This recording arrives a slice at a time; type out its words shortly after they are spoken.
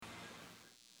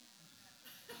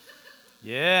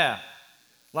Yeah,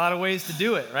 a lot of ways to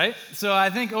do it, right? So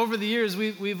I think over the years,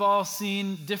 we've all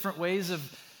seen different ways of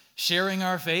sharing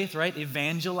our faith, right?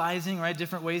 Evangelizing, right?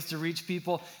 Different ways to reach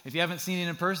people. If you haven't seen it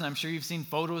in person, I'm sure you've seen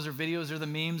photos or videos or the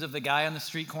memes of the guy on the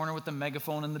street corner with the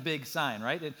megaphone and the big sign,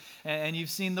 right? And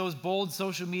you've seen those bold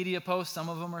social media posts. Some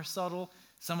of them are subtle.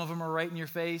 Some of them are right in your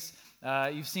face.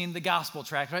 You've seen the gospel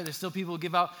tract, right? There's still people who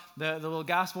give out the little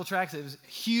gospel tracts. It was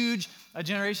huge a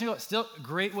generation ago. Still a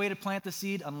great way to plant the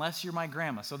seed unless you're my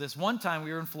grandma. So this one time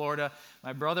we were in Florida,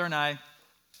 my brother and I,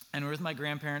 and we were with my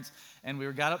grandparents, and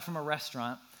we got up from a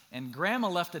restaurant, and grandma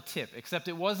left a tip, except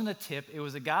it wasn't a tip. It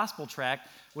was a gospel tract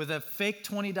with a fake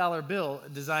 $20 bill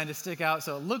designed to stick out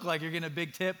so it looked like you're getting a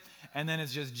big tip, and then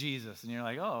it's just Jesus. And you're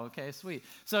like, oh, okay, sweet.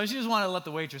 So she just wanted to let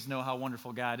the waitress know how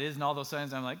wonderful God is and all those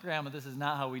things. I'm like, Grandma, this is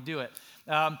not how we do it.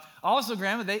 Also,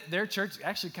 Grandma, their church,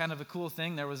 actually kind of a cool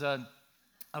thing. There was a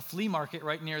flea market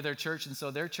right near their church, and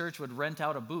so their church would rent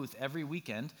out a booth every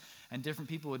weekend, and different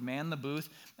people would man the booth.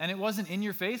 And it wasn't in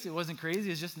your face, it wasn't crazy,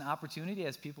 it was just an opportunity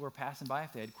as people were passing by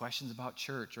if they had questions about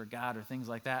church or God or things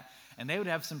like that. And they would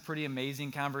have some pretty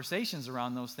amazing conversations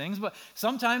around those things. But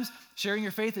sometimes sharing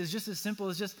your faith is just as simple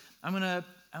as just, I'm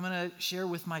gonna share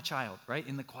with my child, right?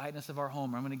 In the quietness of our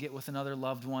home, or I'm gonna get with another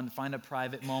loved one, find a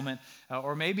private moment.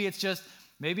 Or maybe it's just,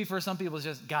 maybe for some people, it's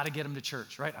just got to get them to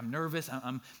church, right? I'm nervous.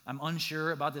 I'm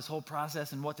unsure about this whole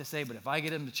process and what to say, but if I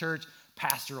get them to church,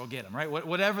 pastor will get them, right?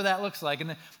 Whatever that looks like.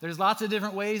 And there's lots of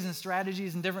different ways and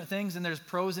strategies and different things, and there's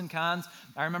pros and cons.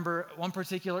 I remember one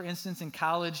particular instance in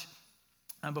college.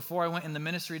 Before I went in the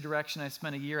ministry direction, I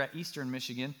spent a year at Eastern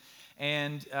Michigan,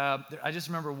 and I just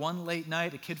remember one late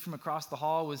night, a kid from across the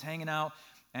hall was hanging out,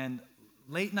 and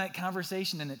late night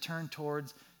conversation, and it turned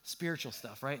towards spiritual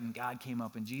stuff, right? And God came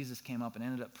up and Jesus came up and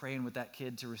ended up praying with that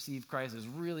kid to receive Christ. It was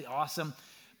really awesome.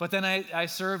 But then I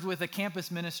served with a campus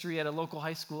ministry at a local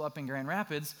high school up in Grand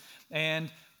Rapids,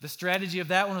 and the strategy of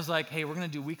that one was like, hey, we're going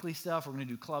to do weekly stuff, we're going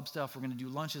to do club stuff, we're going to do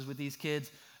lunches with these kids,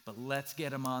 but let's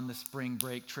get them on the spring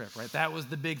break trip, right? That was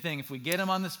the big thing. If we get them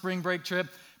on the spring break trip,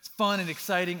 it's fun and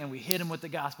exciting, and we hit them with the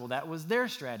gospel. That was their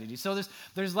strategy. So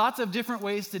there's lots of different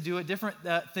ways to do it, different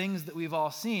things that we've all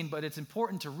seen, but it's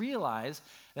important to realize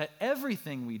that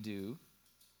everything we do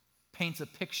paints a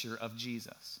picture of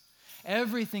Jesus.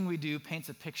 Everything we do paints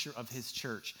a picture of his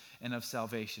church and of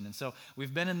salvation. And so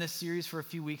we've been in this series for a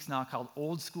few weeks now called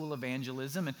Old School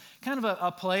Evangelism, and kind of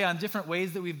a play on different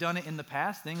ways that we've done it in the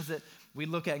past, things that we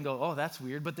look at and go, oh, that's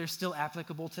weird, but they're still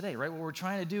applicable today, right? What we're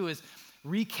trying to do is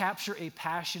recapture a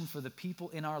passion for the people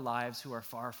in our lives who are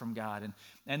far from God.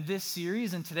 And this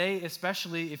series, and today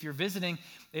especially, if you're visiting,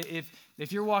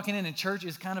 if you're walking in and church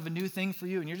is kind of a new thing for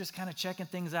you and you're just kind of checking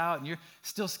things out and you're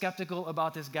still skeptical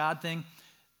about this God thing,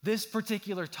 this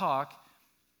particular talk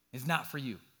is not for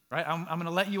you, right? I'm going to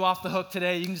let you off the hook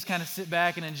today. You can just kind of sit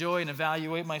back and enjoy and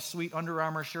evaluate my sweet Under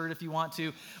Armour shirt if you want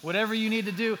to. Whatever you need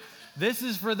to do. This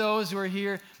is for those who are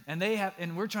here, and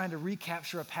we're trying to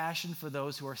recapture a passion for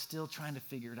those who are still trying to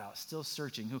figure it out, still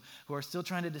searching, who are still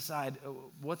trying to decide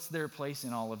what's their place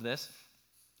in all of this.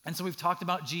 And so we've talked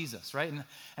about Jesus, right?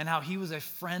 And how he was a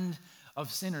friend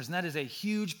of sinners. And that is a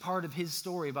huge part of his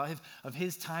story, of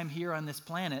his time here on this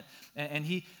planet. And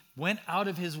he went out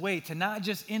of his way to not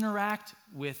just interact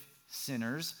with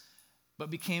sinners, but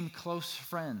became close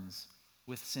friends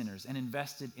with sinners and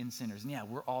invested in sinners. And yeah,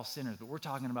 we're all sinners, but we're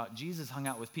talking about Jesus hung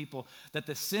out with people that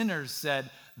the sinners said,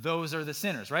 those are the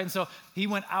sinners, right? And so he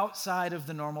went outside of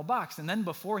the normal box. And then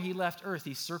before he left earth,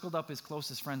 he circled up his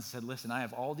closest friends and said, listen, I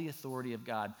have all the authority of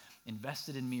God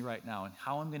invested in me right now. And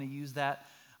how I'm going to use that,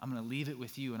 I'm going to leave it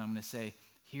with you. And I'm going to say,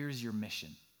 here's your mission.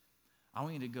 I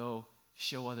want you to go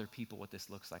show other people what this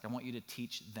looks like. I want you to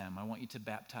teach them. I want you to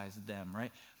baptize them,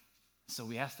 right? So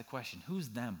we ask the question, who's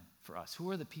them for us? Who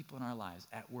are the people in our lives,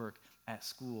 at work, at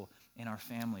school, in our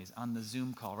families, on the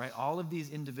Zoom call, right? All of these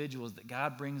individuals that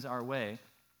God brings our way,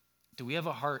 do we have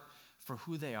a heart for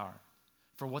who they are,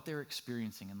 for what they're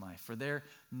experiencing in life, for their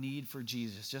need for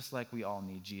Jesus, just like we all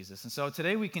need Jesus? And so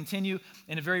today we continue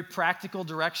in a very practical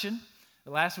direction.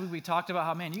 Last week we talked about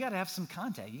how, man, you got to have some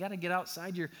contact. You got to get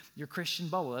outside your Christian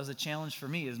bubble. That was a challenge for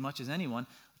me as much as anyone.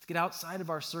 Let's get outside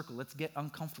of our circle. Let's get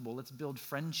uncomfortable. Let's build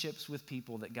friendships with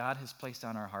people that God has placed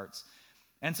on our hearts.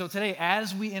 And so today,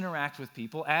 as we interact with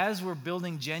people, as we're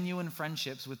building genuine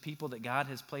friendships with people that God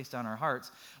has placed on our hearts,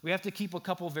 we have to keep a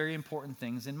couple very important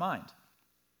things in mind.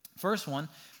 First one,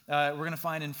 we're going to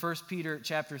find in 1 Peter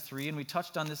chapter 3, and we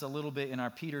touched on this a little bit in our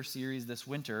Peter series this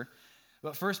winter.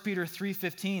 But 1 Peter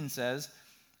 3:15 says,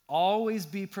 always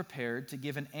be prepared to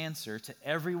give an answer to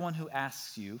everyone who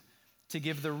asks you to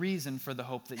give the reason for the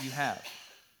hope that you have.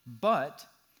 But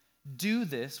do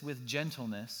this with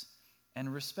gentleness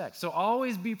and respect. So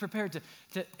always be prepared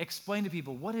to explain to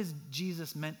people, what has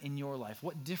Jesus meant in your life?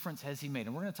 What difference has he made?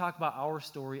 And we're going to talk about our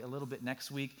story a little bit next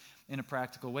week in a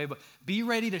practical way, but be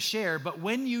ready to share. But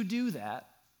when you do that,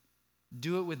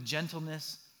 do it with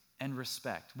gentleness and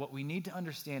respect. What we need to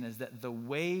understand is that the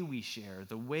way we share,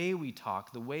 the way we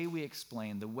talk, the way we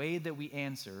explain, the way that we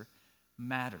answer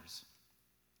matters.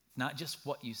 It's not just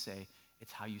what you say,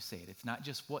 it's how you say it. It's not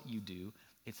just what you do,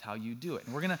 it's how you do it.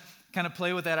 And we're going to kind of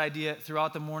play with that idea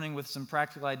throughout the morning with some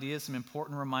practical ideas, some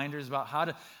important reminders about how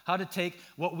to take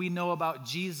what we know about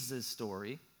Jesus'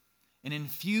 story and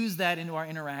infuse that into our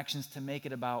interactions to make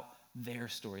it about their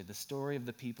story, the story of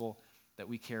the people that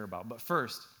we care about. But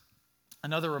first,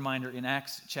 another reminder in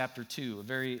Acts chapter 2, a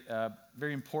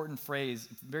very important phrase,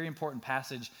 very important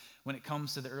passage when it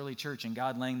comes to the early church and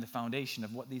God laying the foundation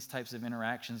of what these types of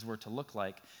interactions were to look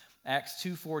like. Acts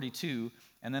 2:42,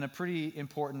 and then a pretty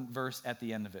important verse at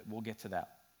the end of it. We'll get to that.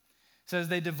 It says,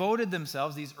 they devoted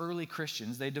themselves, these early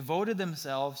Christians, they devoted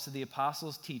themselves to the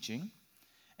apostles' teaching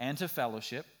and to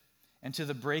fellowship and to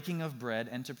the breaking of bread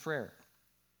and to prayer.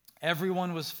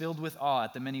 Everyone was filled with awe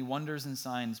at the many wonders and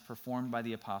signs performed by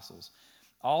the apostles.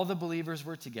 All the believers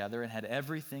were together and had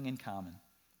everything in common.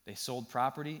 They sold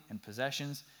property and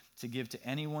possessions to give to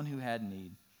anyone who had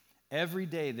need. Every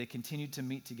day they continued to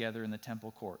meet together in the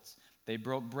temple courts. They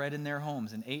broke bread in their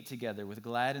homes and ate together with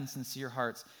glad and sincere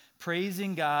hearts,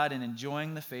 praising God and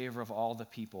enjoying the favor of all the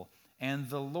people. And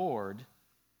the Lord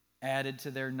added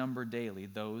to their number daily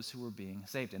those who were being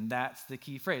saved. And that's the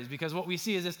key phrase, because what we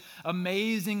see is this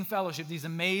amazing fellowship, these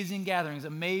amazing gatherings,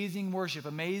 amazing worship,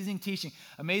 amazing teaching,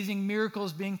 amazing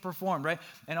miracles being performed, right?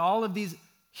 And all of these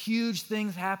huge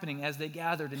things happening as they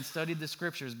gathered and studied the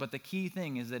scriptures. But the key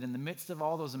thing is that in the midst of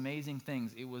all those amazing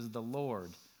things, it was the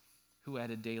Lord who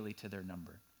added daily to their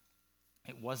number.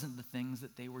 It wasn't the things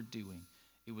that they were doing.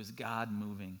 It was God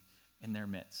moving in their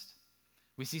midst.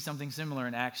 We see something similar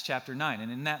in Acts chapter 9.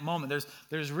 And in that moment,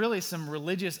 there's really some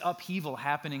religious upheaval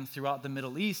happening throughout the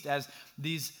Middle East as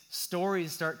these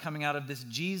stories start coming out of this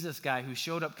Jesus guy who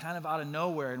showed up kind of out of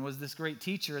nowhere and was this great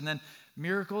teacher. And then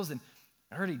miracles, and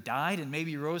I heard he died and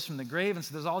maybe he rose from the grave. And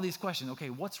so there's all these questions. Okay,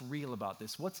 what's real about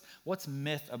this? What's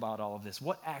myth about all of this?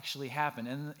 What actually happened?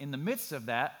 And in the midst of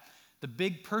that, the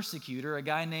big persecutor, a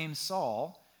guy named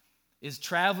Saul, is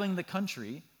traveling the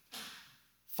country,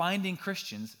 finding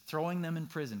Christians, throwing them in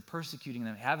prison, persecuting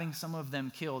them, having some of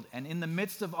them killed. And in the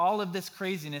midst of all of this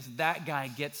craziness, that guy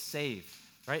gets saved,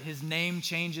 right? His name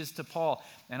changes to Paul.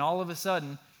 And all of a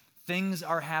sudden, things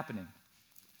are happening.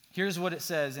 Here's what it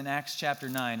says in Acts chapter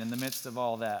 9 in the midst of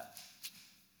all that.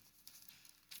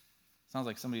 Sounds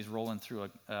like somebody's rolling through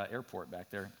an airport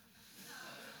back there.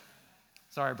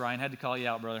 Sorry, Brian, had to call you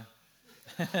out, brother.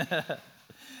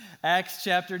 Acts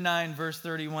chapter 9, verse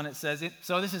 31, it says,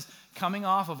 so this is coming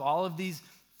off of all of these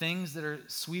things that are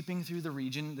sweeping through the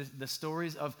region, the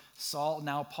stories of Saul,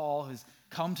 now Paul, who's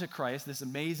come to Christ, this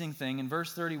amazing thing. In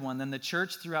verse 31, then the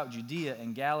church throughout Judea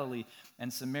and Galilee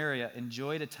and Samaria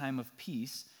enjoyed a time of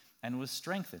peace and was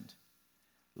strengthened.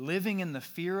 Living in the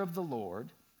fear of the Lord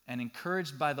and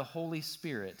encouraged by the Holy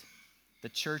Spirit, the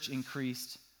church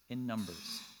increased in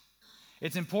numbers.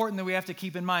 It's important that we have to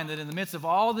keep in mind that in the midst of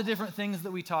all the different things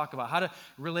that we talk about, how to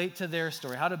relate to their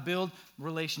story, how to build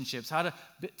relationships, how to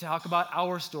talk about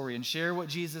our story and share what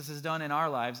Jesus has done in our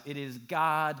lives, it is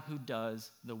God who does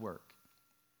the work.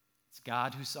 It's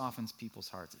God who softens people's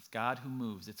hearts. It's God who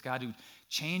moves. It's God who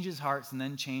changes hearts and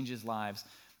then changes lives.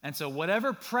 And so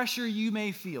whatever pressure you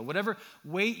may feel, whatever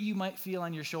weight you might feel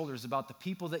on your shoulders about the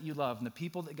people that you love and the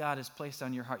people that God has placed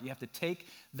on your heart, you have to take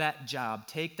that job,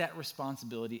 take that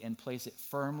responsibility, and place it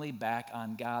firmly back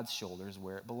on God's shoulders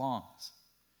where it belongs.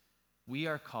 We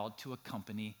are called to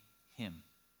accompany him.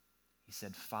 He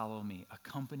said, follow me,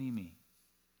 accompany me.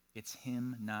 It's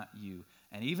him, not you.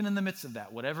 And even in the midst of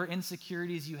that, whatever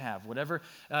insecurities you have, whatever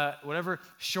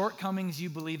shortcomings you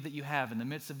believe that you have in the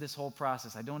midst of this whole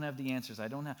process, I don't have the answers.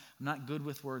 I'm not good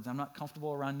with words. I'm not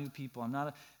comfortable around new people. I'm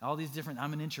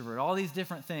an introvert. All these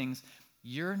different things.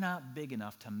 You're not big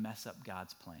enough to mess up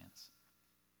God's plans.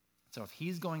 So if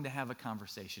he's going to have a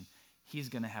conversation, he's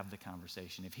going to have the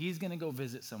conversation. If he's going to go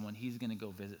visit someone, he's going to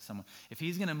go visit someone. If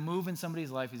he's going to move in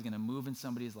somebody's life, he's going to move in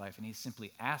somebody's life. And he's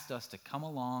simply asked us to come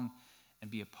along and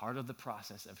be a part of the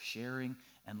process of sharing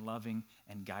and loving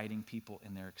and guiding people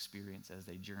in their experience as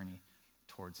they journey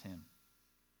towards him.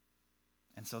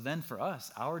 And so then for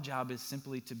us, our job is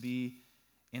simply to be,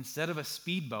 instead of a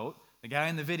speedboat, the guy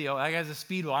in the video, that guy's a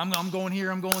speedboat. I'm going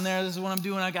here, I'm going there, this is what I'm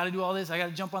doing, I got to do all this, I got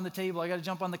to jump on the table, I got to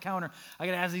jump on the counter, I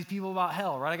got to ask these people about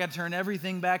hell, right? I got to turn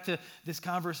everything back to this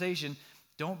conversation.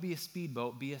 Don't be a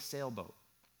speedboat, be a sailboat.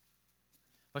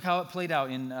 Look how it played out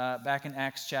back in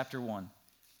Acts chapter 1.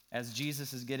 As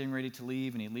Jesus is getting ready to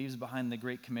leave and he leaves behind the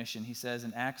Great Commission, he says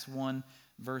in Acts 1,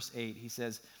 verse 8, he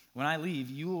says, "When I leave,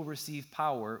 you will receive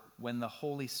power when the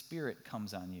Holy Spirit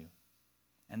comes on you.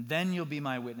 And then you'll be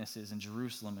my witnesses in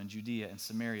Jerusalem and Judea and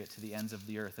Samaria to the ends of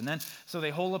the earth." And then, so they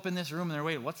hole up in this room and they're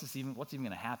waiting, what's even going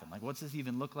to happen? Like, what's this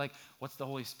even look like? What's the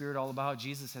Holy Spirit all about?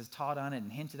 Jesus has taught on it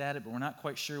and hinted at it, but we're not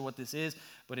quite sure what this is.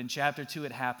 But in chapter 2,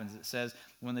 it happens. It says,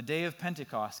 when the day of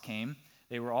Pentecost came,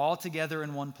 they were all together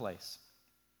in one place.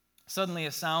 Suddenly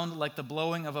a sound like the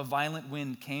blowing of a violent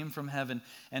wind came from heaven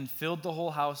and filled the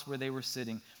whole house where they were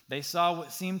sitting. They saw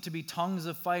what seemed to be tongues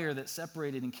of fire that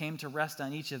separated and came to rest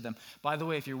on each of them. By the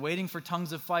way, if you're waiting for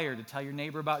tongues of fire to tell your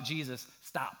neighbor about Jesus,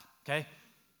 stop, okay?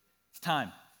 It's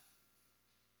time.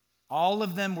 All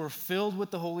of them were filled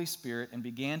with the Holy Spirit and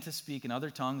began to speak in other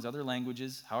tongues, other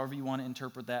languages, however you want to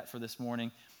interpret that for this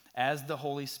morning, as the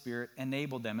Holy Spirit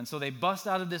enabled them. And so they bust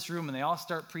out of this room and they all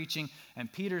start preaching, and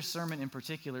Peter's sermon in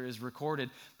particular is recorded.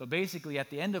 But basically at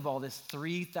the end of all this,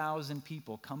 3,000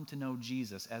 people come to know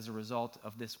Jesus as a result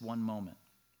of this one moment.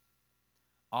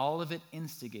 All of it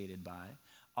instigated by,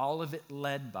 all of it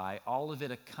led by, all of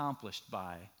it accomplished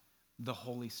by the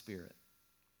Holy Spirit.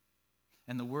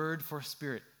 And the word for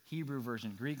spirit, Hebrew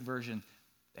version, Greek version,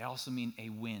 they also mean a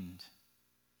wind,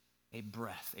 a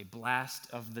breath, a blast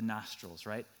of the nostrils,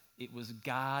 right? It was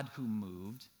God who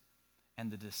moved, and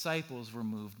the disciples were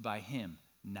moved by him,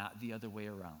 not the other way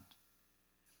around.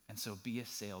 And so be a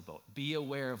sailboat. Be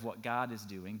aware of what God is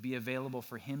doing. Be available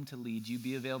for him to lead you.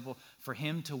 Be available for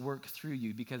him to work through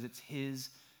you because it's his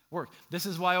work. This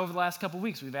is why over the last couple of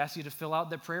weeks we've asked you to fill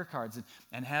out the prayer cards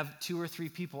and have 2 or 3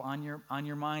 people on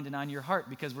your mind and on your heart,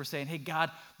 because we're saying, hey, God,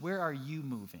 where are you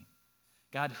moving?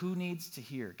 God, who needs to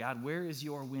hear? God, where is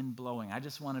your wind blowing? I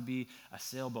just want to be a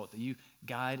sailboat that you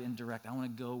guide and direct. I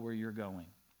want to go where you're going.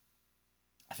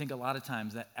 I think a lot of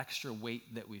times that extra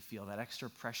weight that we feel, that extra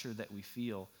pressure that we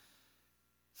feel,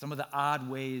 some of the odd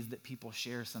ways that people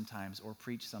share sometimes or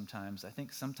preach sometimes, I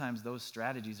think sometimes those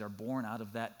strategies are born out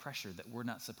of that pressure that we're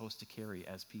not supposed to carry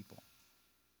as people.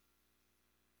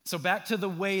 So back to the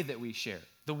way that we share,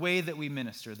 the way that we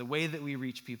minister, the way that we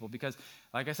reach people, because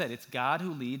like I said, it's God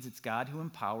who leads, it's God who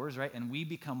empowers, right? And we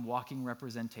become walking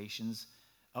representations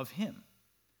of him.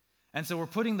 And so we're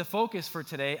putting the focus for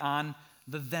today on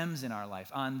the thems in our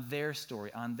life, on their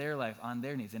story, on their life, on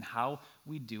their needs, and how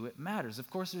we do it matters.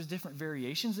 Of course, there's different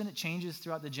variations, and it changes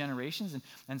throughout the generations,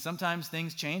 and sometimes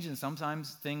things change, and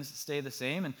sometimes things stay the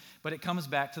same, but it comes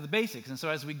back to the basics. And so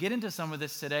as we get into some of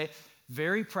this today,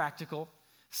 very practical.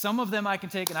 Some of them I can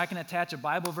take and I can attach a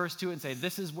Bible verse to it and say,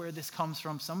 this is where this comes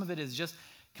from. Some of it is just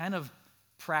kind of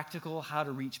practical, how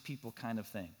to reach people kind of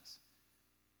things.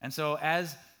 And so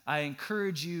as I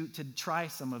encourage you to try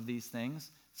some of these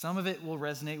things, some of it will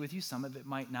resonate with you, some of it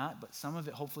might not, but some of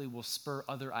it hopefully will spur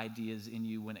other ideas in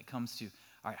you when it comes to,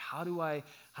 all right, how do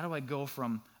I go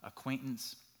from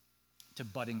acquaintance to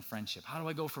budding friendship? How do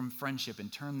I go from friendship and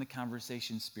turn the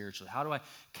conversation spiritually? How do I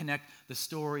connect the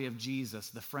story of Jesus,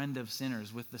 the friend of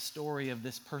sinners, with the story of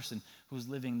this person who's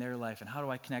living their life? And how do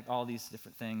I connect all these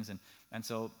different things? And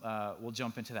so we'll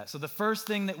jump into that. So the first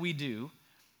thing that we do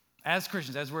as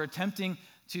Christians, as we're attempting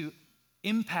to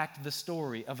impact the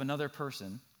story of another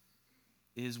person,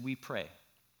 is we pray.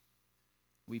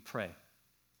 We pray.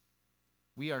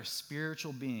 We are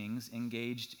spiritual beings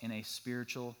engaged in a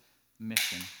spiritual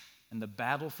mission. And the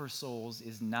battle for souls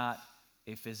is not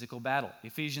a physical battle.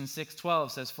 Ephesians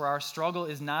 6:12 says, "For our struggle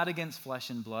is not against flesh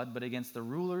and blood, but against the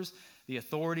rulers, the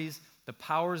authorities, the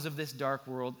powers of this dark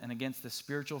world, and against the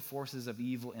spiritual forces of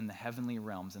evil in the heavenly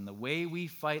realms." And the way we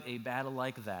fight a battle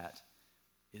like that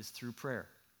is through prayer.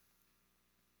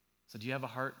 So do you have a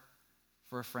heart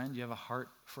for a friend? Do you have a heart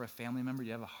for a family member? Do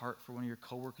you have a heart for one of your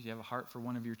coworkers? Do you have a heart for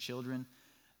one of your children?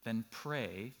 Then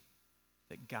pray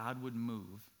that God would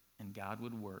move and God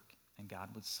would work and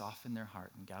God would soften their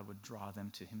heart and God would draw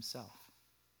them to himself.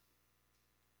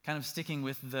 Kind of sticking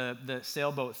with the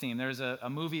sailboat theme, there's a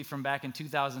movie from back in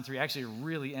 2003, actually a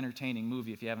really entertaining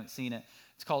movie if you haven't seen it.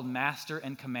 It's called Master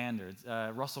and Commander.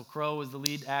 Russell Crowe was the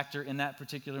lead actor in that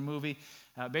particular movie.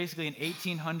 Basically an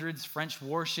 1800s French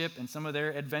warship and some of their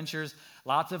adventures,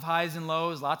 lots of highs and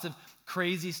lows, lots of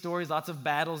crazy stories, lots of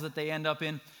battles that they end up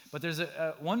in. But there's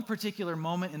one particular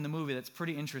moment in the movie that's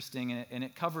pretty interesting, and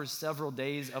it covers several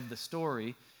days of the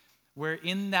story, where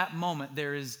in that moment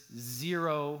there is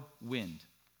zero wind.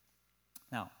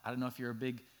 Now, I don't know if you're a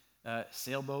big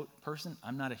sailboat person.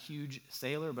 I'm not a huge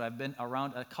sailor, but I've been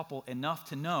around a couple enough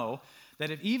to know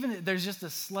that if even there's just a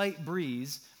slight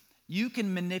breeze, you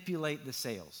can manipulate the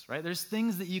sails, right? There's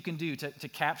things that you can do to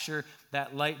capture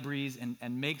that light breeze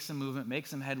and make some movement, make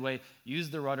some headway, use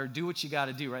the rudder, do what you got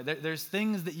to do, right? There's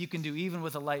things that you can do even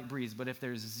with a light breeze, but if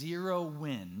there's zero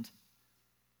wind,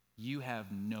 you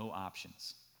have no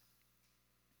options.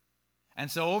 And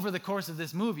so over the course of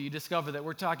this movie, you discover that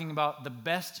we're talking about the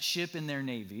best ship in their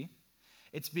Navy.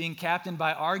 It's being captained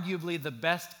by arguably the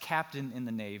best captain in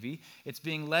the Navy. It's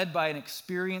being led by an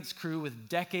experienced crew with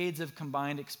decades of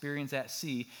combined experience at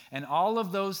sea. And all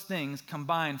of those things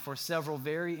combined for several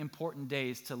very important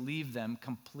days to leave them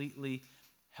completely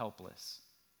helpless.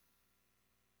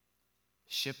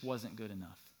 The ship wasn't good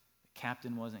enough. The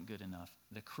captain wasn't good enough.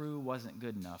 The crew wasn't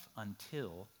good enough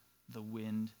until the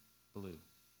wind blew.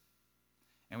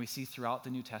 And we see throughout the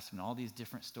New Testament all these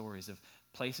different stories of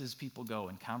places people go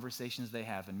and conversations they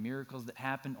have and miracles that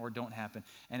happen or don't happen.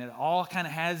 And it all kind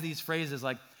of has these phrases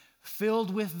like,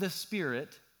 filled with the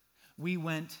Spirit, we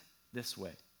went this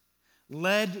way.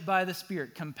 Led by the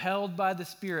Spirit, compelled by the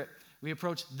Spirit, we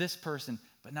approached this person,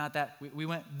 but not that. We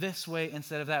went this way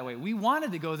instead of that way. We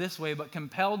wanted to go this way, but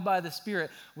compelled by the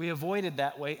Spirit, we avoided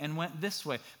that way and went this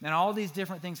way. And all these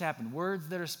different things happen. Words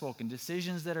that are spoken,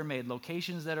 decisions that are made,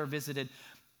 locations that are visited,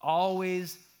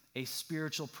 always a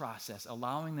spiritual process,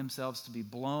 allowing themselves to be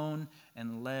blown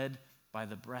and led by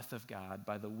the breath of God,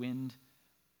 by the wind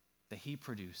that He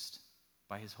produced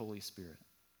by His Holy Spirit.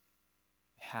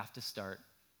 You have to start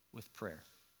with prayer.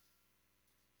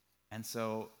 And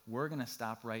so we're going to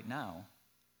stop right now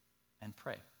and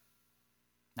pray.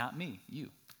 Not me, you.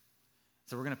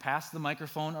 So we're going to pass the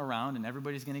microphone around and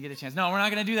everybody's going to get a chance. No, we're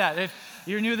not going to do that. If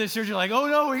you're new to this church, you're like, oh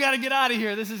no, we got to get out of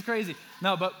here. This is crazy.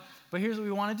 No, but here's what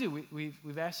we want to do.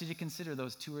 We've asked you to consider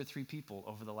those 2 or 3 people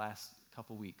over the last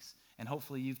couple weeks. And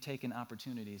hopefully you've taken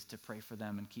opportunities to pray for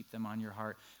them and keep them on your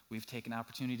heart. We've taken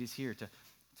opportunities here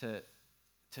to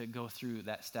go through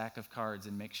that stack of cards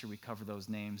and make sure we cover those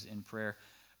names in prayer.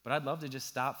 But I'd love to just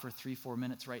stop for 3-4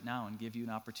 minutes right now and give you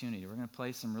an opportunity. We're going to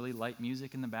play some really light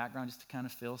music in the background just to kind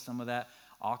of fill some of that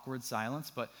awkward silence.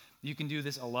 But you can do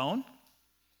this alone.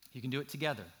 You can do it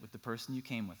together with the person you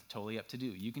came with. Totally up to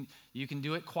you. You can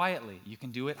do it quietly. You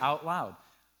can do it out loud.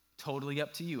 Totally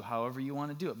up to you, however you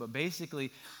want to do it. But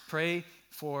basically, pray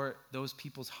for those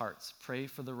people's hearts. Pray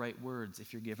for the right words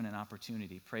if you're given an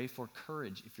opportunity. Pray for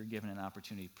courage if you're given an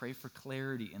opportunity. Pray for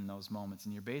clarity in those moments.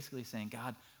 And you're basically saying,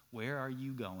 God, where are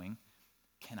you going?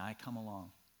 Can I come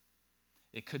along?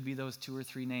 It could be those 2 or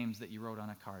 3 names that you wrote on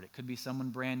a card. It could be someone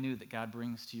brand new that God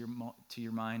brings to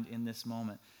your mind in this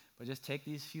moment. But just take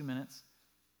these few minutes,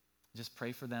 just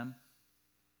pray for them,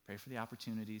 pray for the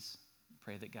opportunities,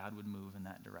 pray that God would move in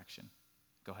that direction.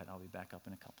 Go ahead, I'll be back up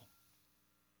in a couple.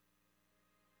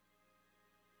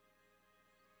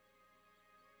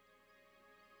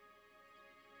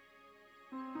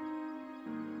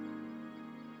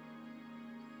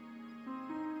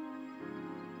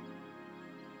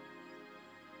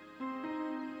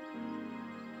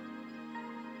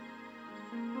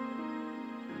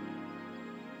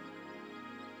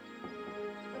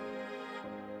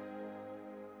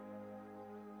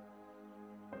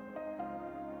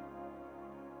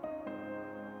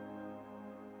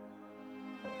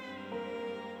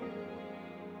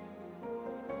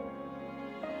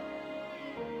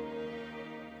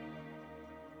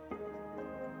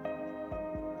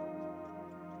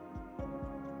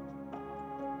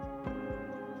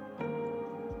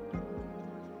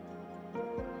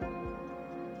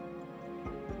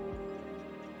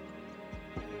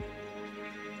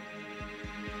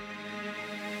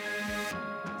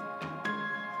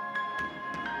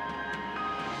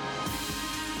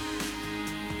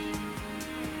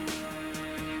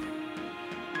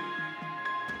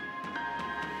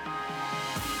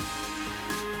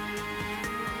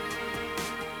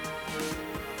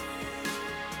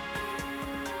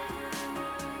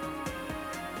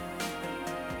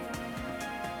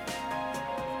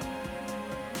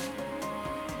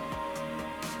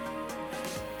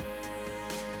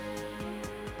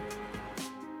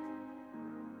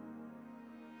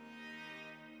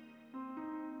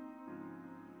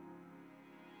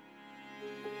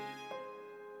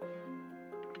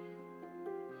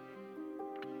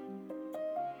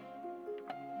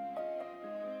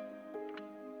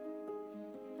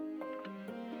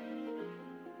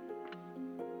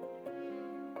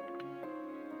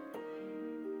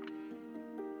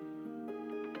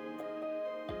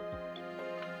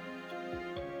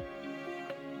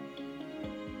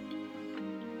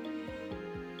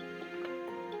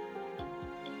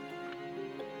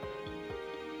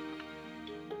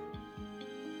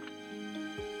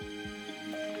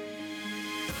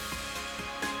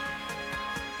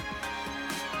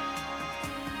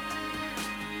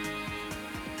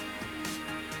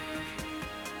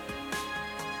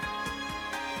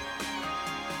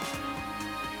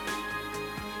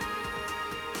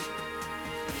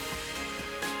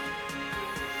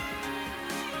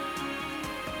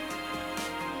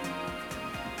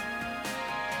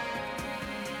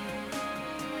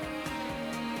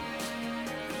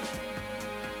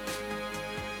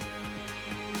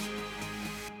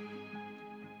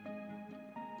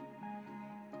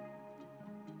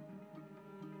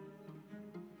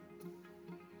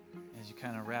 you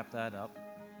kind of wrap that up,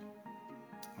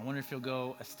 I wonder if you'll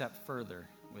go a step further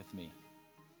with me.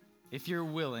 If you're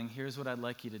willing, here's what I'd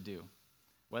like you to do.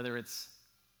 Whether it's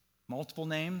multiple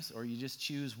names or you just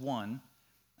choose one,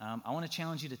 I want to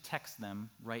challenge you to text them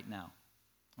right now.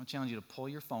 I want to challenge you to pull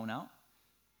your phone out.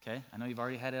 Okay? I know you've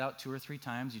already had it out 2 or 3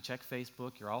 times. You check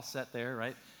Facebook. You're all set there,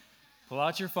 right? Pull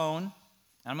out your phone.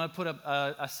 I'm going to put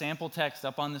a sample text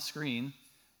up on the screen.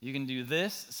 You can do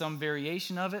this, some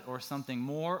variation of it, or something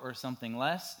more or something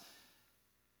less.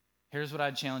 Here's what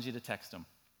I'd challenge you to text them.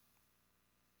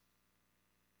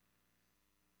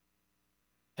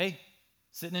 Hey,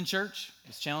 sitting in church,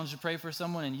 was challenged to pray for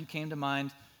someone, and you came to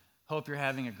mind. Hope you're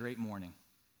having a great morning.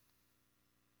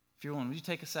 If you're willing, would you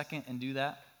take a second and do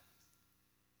that?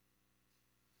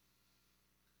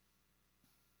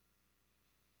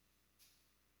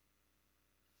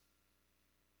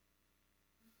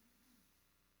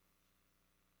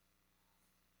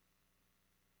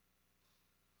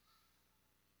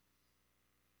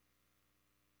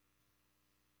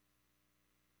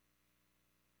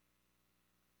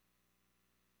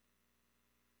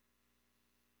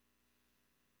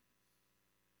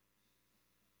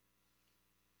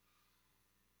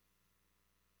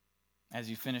 As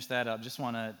you finish that up, just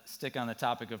want to stick on the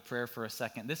topic of prayer for a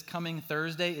second. This coming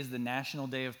Thursday is the National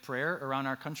Day of Prayer around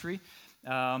our country.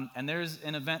 And there's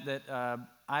an event that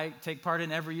I take part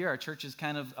in every year. Our church is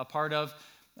kind of a part of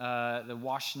the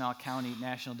Washtenaw County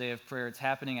National Day of Prayer. It's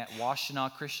happening at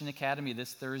Washtenaw Christian Academy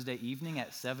this Thursday evening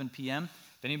at 7 p.m.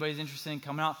 If anybody's interested in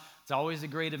coming out, it's always a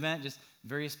great event. Just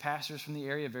various pastors from the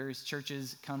area, various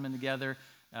churches coming together.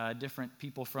 Different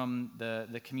people from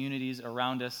the communities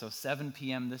around us. So 7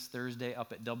 p.m. this Thursday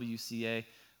up at WCA.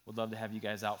 Would love to have you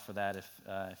guys out for that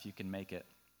if you can make it.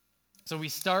 So we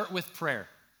start with prayer.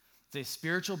 It's a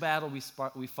spiritual battle.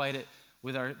 We fight it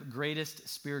with our greatest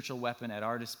spiritual weapon at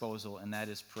our disposal, and that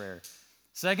is prayer.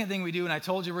 Second thing we do, and I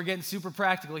told you we're getting super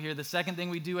practical here, the second thing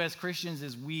we do as Christians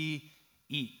is we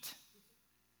eat.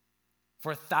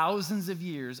 For thousands of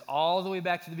years, all the way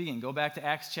back to the beginning, go back to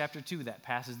Acts chapter 2, that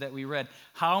passage that we read.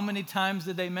 How many times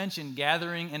did they mention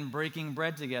gathering and breaking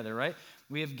bread together, right?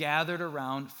 We have gathered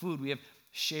around food. We have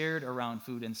shared around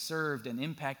food and served and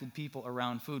impacted people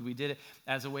around food. We did it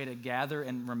as a way to gather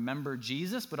and remember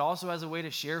Jesus, but also as a way to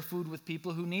share food with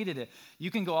people who needed it. You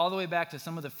can go all the way back to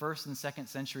some of the 1st and 2nd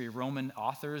century Roman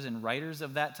authors and writers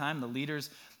of that time. The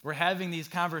leaders were having these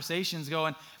conversations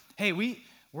going, hey,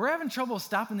 we're having trouble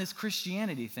stopping this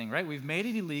Christianity thing, right? We've made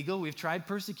it illegal. We've tried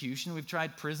persecution. We've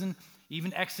tried prison,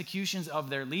 even executions of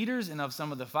their leaders and of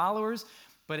some of the followers.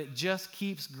 But it just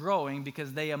keeps growing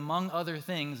because they, among other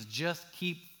things, just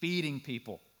keep feeding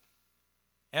people.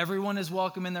 Everyone is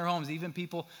welcome in their homes, even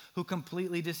people who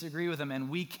completely disagree with them, and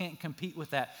we can't compete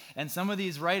with that. And some of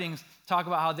these writings talk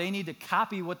about how they need to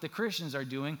copy what the Christians are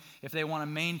doing if they want to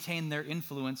maintain their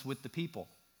influence with the people.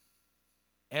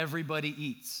 Everybody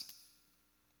eats.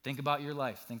 Think about your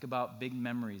life. Think about big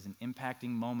memories and impacting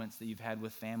moments that you've had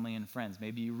with family and friends.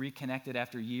 Maybe you reconnected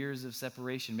after years of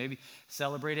separation. Maybe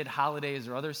celebrated holidays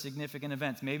or other significant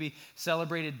events. Maybe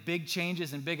celebrated big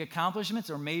changes and big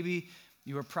accomplishments, or maybe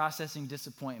you were processing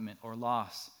disappointment or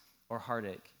loss or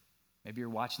heartache. Maybe you're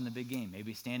watching the big game.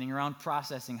 Maybe standing around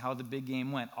processing how the big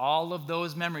game went. All of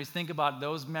those memories, think about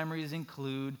those memories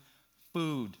include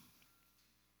food.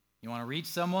 You want to reach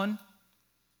someone?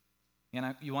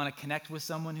 You want to connect with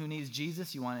someone who needs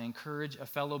Jesus? You want to encourage a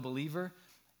fellow believer?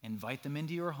 Invite them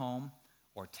into your home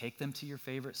or take them to your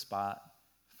favorite spot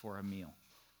for a meal.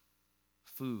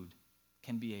 Food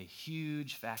can be a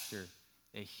huge factor,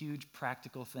 a huge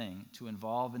practical thing to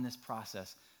involve in this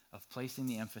process of placing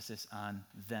the emphasis on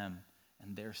them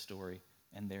and their story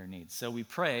and their needs. So we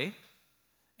pray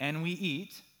and we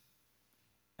eat.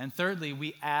 And thirdly,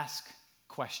 we ask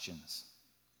questions.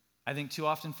 I think too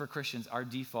often for Christians, our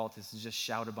default is to just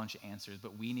shout a bunch of answers,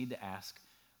 but we need to ask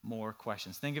more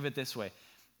questions. Think of it this way.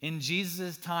 In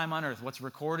Jesus' time on earth, what's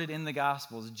recorded in the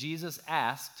Gospels, Jesus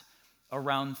asked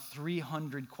around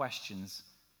 300 questions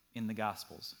in the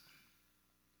Gospels.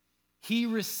 He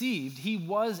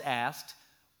was asked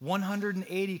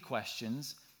 180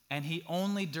 questions, and he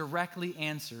only directly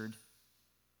answered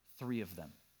 3 of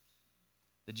them.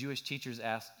 The Jewish teachers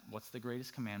asked, what's the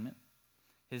greatest commandment?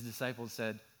 His disciples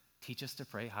said, teach us to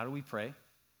pray. How do we pray?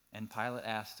 And Pilate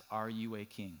asked, are you a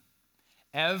king?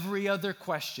 Every other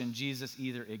question Jesus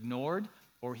either ignored,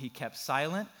 or he kept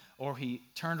silent, or he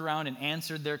turned around and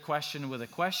answered their question with a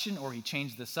question, or he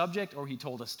changed the subject, or he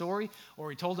told a story, or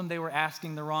he told them they were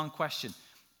asking the wrong question.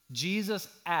 Jesus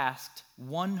asked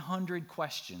 100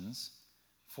 questions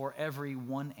for every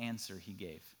one answer he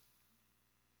gave.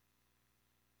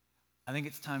 I think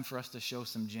it's time for us to show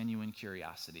some genuine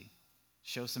curiosity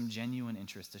show some genuine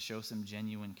interest, to show some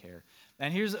genuine care.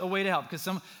 And here's a way to help, because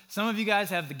some of you guys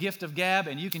have the gift of gab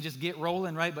and you can just get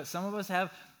rolling, right? But some of us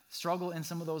have struggle in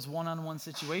some of those one-on-one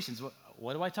situations.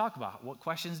 What do I talk about? What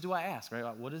questions do I ask,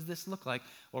 right? What does this look like?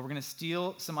 Well, we're going to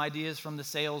steal some ideas from the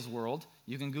sales world.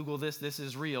 You can Google this. This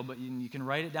is real, but you can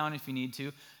write it down if you need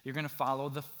to. You're going to follow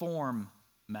the FORM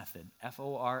method,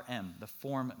 F-O-R-M, the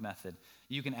FORM method.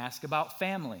 You can ask about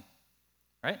family,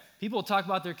 right? People talk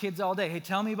about their kids all day. Hey,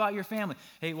 tell me about your family.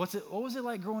 Hey, what was it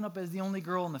like growing up as the only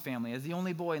girl in the family, as the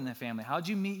only boy in the family? How'd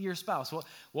you meet your spouse?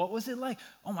 What was it like?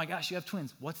 Oh my gosh, you have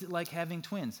twins. What's it like having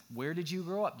twins? Where did you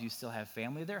grow up? Do you still have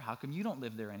family there? How come you don't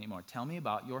live there anymore? Tell me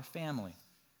about your family.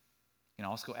 You can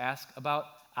also ask about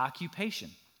occupation.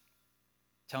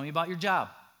 Tell me about your job.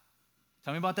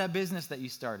 Tell me about that business that you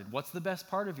started. What's the best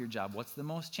part of your job? What's the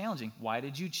most challenging? Why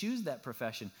did you choose that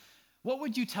profession? What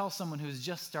would you tell someone who's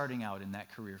just starting out in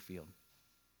that career field?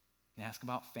 You can ask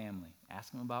about family.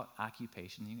 Ask them about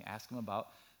occupation. You can ask them about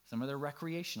some of their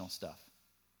recreational stuff.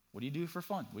 What do you do for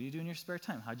fun? What do you do in your spare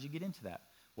time? How'd you get into that?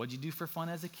 What did you do for fun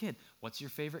as a kid? What's your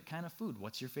favorite kind of food?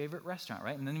 What's your favorite restaurant,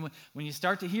 right? And then when you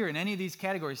start to hear in any of these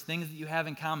categories things that you have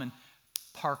in common,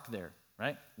 park there,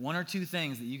 right? One or two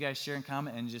things that you guys share in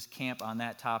common and just camp on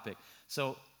that topic.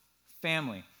 So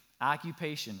family,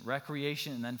 occupation,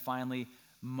 recreation, and then finally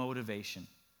motivation.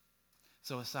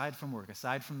 So aside from work,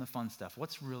 aside from the fun stuff,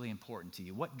 what's really important to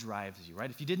you? What drives you, right?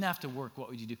 If you didn't have to work, what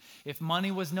would you do? If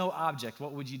money was no object,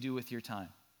 what would you do with your time?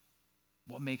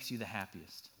 What makes you the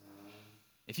happiest?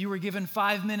 If you were given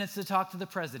 5 minutes to talk to the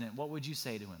president, what would you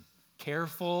say to him?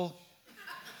 Careful.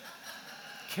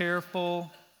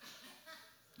 Careful.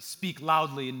 Speak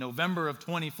loudly in November of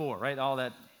 24, right? All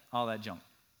that junk.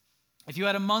 If you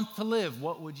had a month to live,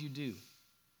 what would you do?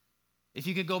 If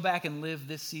you could go back and live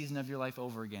this season of your life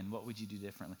over again, what would you do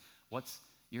differently? What's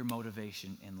your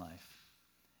motivation in life?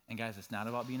 And guys, it's not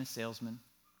about being a salesman.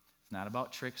 It's not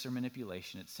about tricks or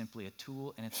manipulation. It's simply a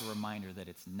tool, and it's a reminder that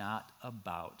it's not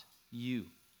about you.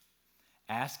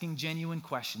 Asking genuine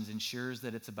questions ensures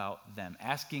that it's about them.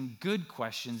 Asking good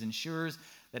questions ensures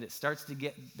that it starts to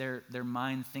get their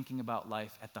mind thinking about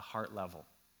life at the heart level.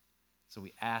 So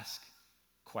we ask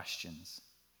questions.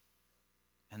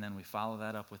 And then we follow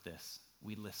that up with this.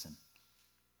 We listen.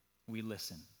 We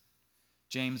listen.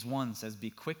 James 1 says, be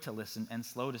quick to listen and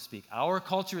slow to speak. Our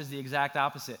culture is the exact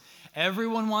opposite.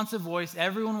 Everyone wants a voice.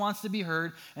 Everyone wants to be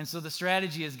heard. And so the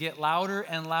strategy is get louder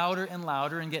and louder and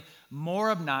louder and get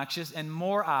more obnoxious and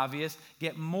more obvious,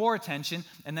 get more attention.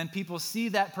 And then people see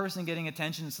that person getting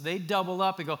attention. So they double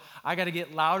up and go, I got to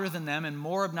get louder than them and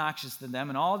more obnoxious than them.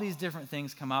 And all these different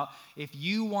things come out. If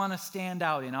you want to stand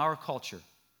out in our culture,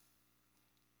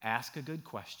 ask a good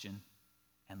question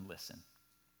and listen.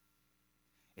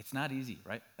 It's not easy,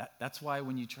 right? That's why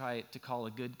when you try to call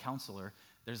a good counselor,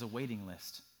 there's a waiting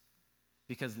list.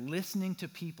 Because listening to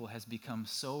people has become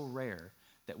so rare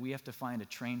that we have to find a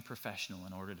trained professional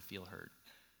in order to feel heard.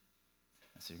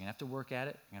 And so you're going to have to work at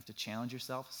it. You're going to have to challenge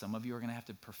yourself. Some of you are going to have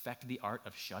to perfect the art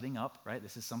of shutting up, right?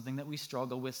 This is something that we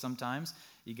struggle with sometimes.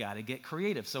 You got to get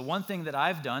creative. So one thing that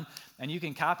I've done, and you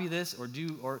can copy this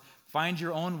or find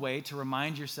your own way to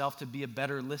remind yourself to be a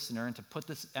better listener and to put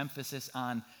this emphasis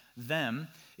on them,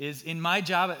 is in my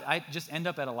job, I just end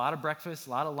up at a lot of breakfasts, a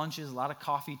lot of lunches, a lot of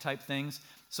coffee type things.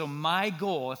 So my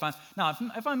goal, if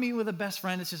I'm meeting with a best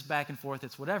friend, it's just back and forth,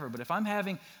 it's whatever. But if I'm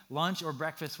having lunch or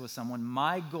breakfast with someone,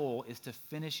 my goal is to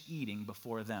finish eating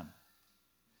before them.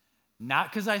 Not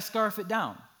because I scarf it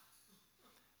down,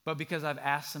 but because I've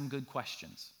asked some good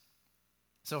questions.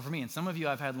 So for me, and some of you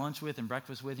I've had lunch with and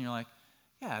breakfast with, and you're like,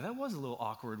 yeah, that was a little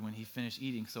awkward when he finished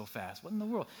eating so fast. What in the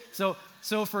world? So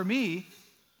for me,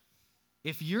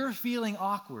 if you're feeling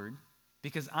awkward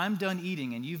because I'm done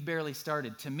eating and you've barely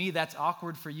started, to me that's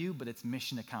awkward for you, but it's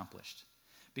mission accomplished.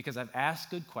 Because I've asked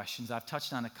good questions. I've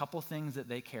touched on a couple things that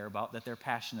they care about, that they're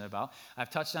passionate about. I've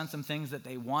touched on some things that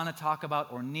they want to talk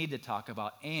about or need to talk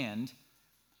about, and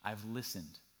I've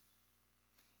listened.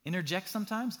 Interject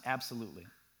sometimes? Absolutely.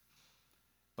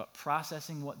 But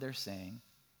processing what they're saying,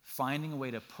 finding a way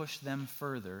to push them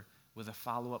further with a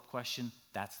follow-up question,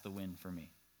 that's the win for me.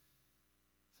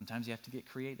 Sometimes you have to get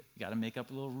creative. You got to make up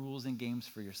little rules and games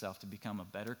for yourself to become a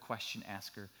better question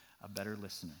asker, a better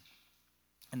listener.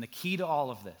 And the key to all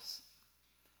of this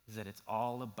is that it's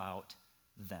all about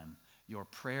them. Your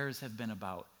prayers have been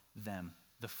about them.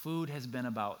 The food has been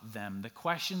about them. The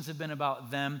questions have been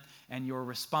about them, and your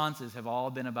responses have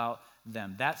all been about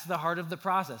them. That's the heart of the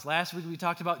process. Last week we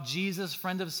talked about Jesus,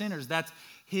 friend of sinners. That's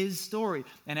his story.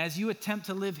 And as you attempt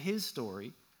to live his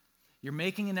story, you're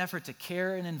making an effort to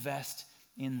care and invest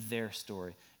in their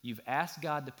story. You've asked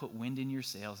God to put wind in your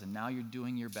sails, and now you're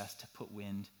doing your best to put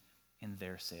wind in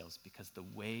their sales, because the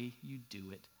way you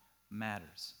do it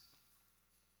matters.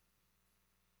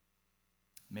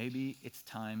 Maybe it's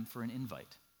time for an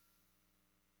invite.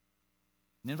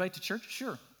 An invite to church?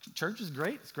 Sure. Church is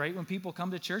great. It's great when people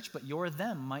come to church, but your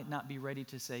them might not be ready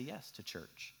to say yes to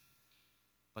church.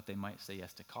 But they might say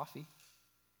yes to coffee,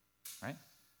 right?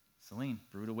 Celine,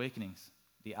 Brewed Awakenings,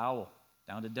 The Owl,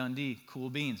 down to Dundee, Cool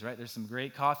Beans, right? There's some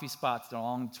great coffee spots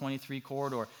along the 23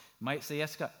 corridor. Might say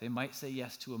yes. They might say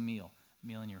yes to a meal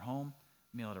in your home,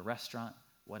 a meal at a restaurant,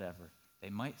 whatever. They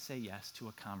might say yes to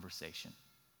a conversation.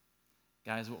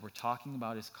 Guys, what we're talking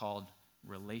about is called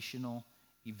relational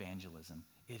evangelism.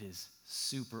 It is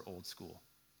super old school.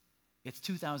 It's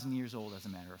 2,000 years old, as a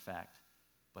matter of fact,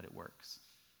 but it works.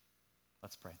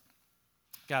 Let's pray.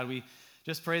 God, we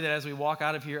just pray that as we walk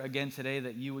out of here again today,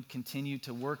 that you would continue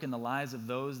to work in the lives of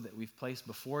those that we've placed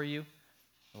before you,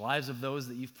 the lives of those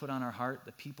that you've put on our heart,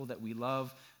 the people that we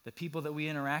love, the people that we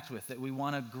interact with, that we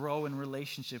want to grow in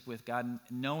relationship with, God,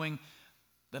 knowing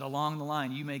that along the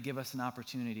line you may give us an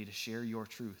opportunity to share your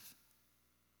truth,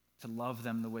 to love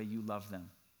them the way you love them,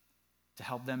 to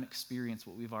help them experience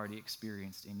what we've already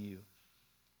experienced in you.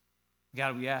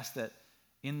 God, we ask that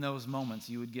in those moments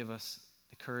you would give us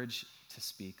the courage to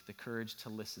speak, the courage to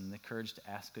listen, the courage to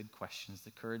ask good questions,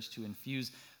 the courage to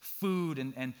infuse food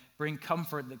and bring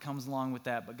comfort that comes along with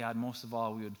that. But God, most of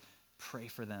all, we would pray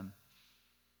for them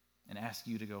and ask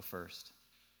you to go first.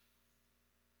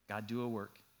 God, do a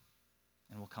work,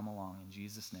 and we'll come along. In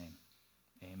Jesus' name,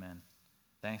 amen.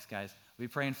 Thanks, guys. We'll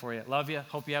be praying for you. Love you.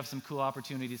 Hope you have some cool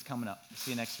opportunities coming up.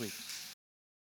 See you next week.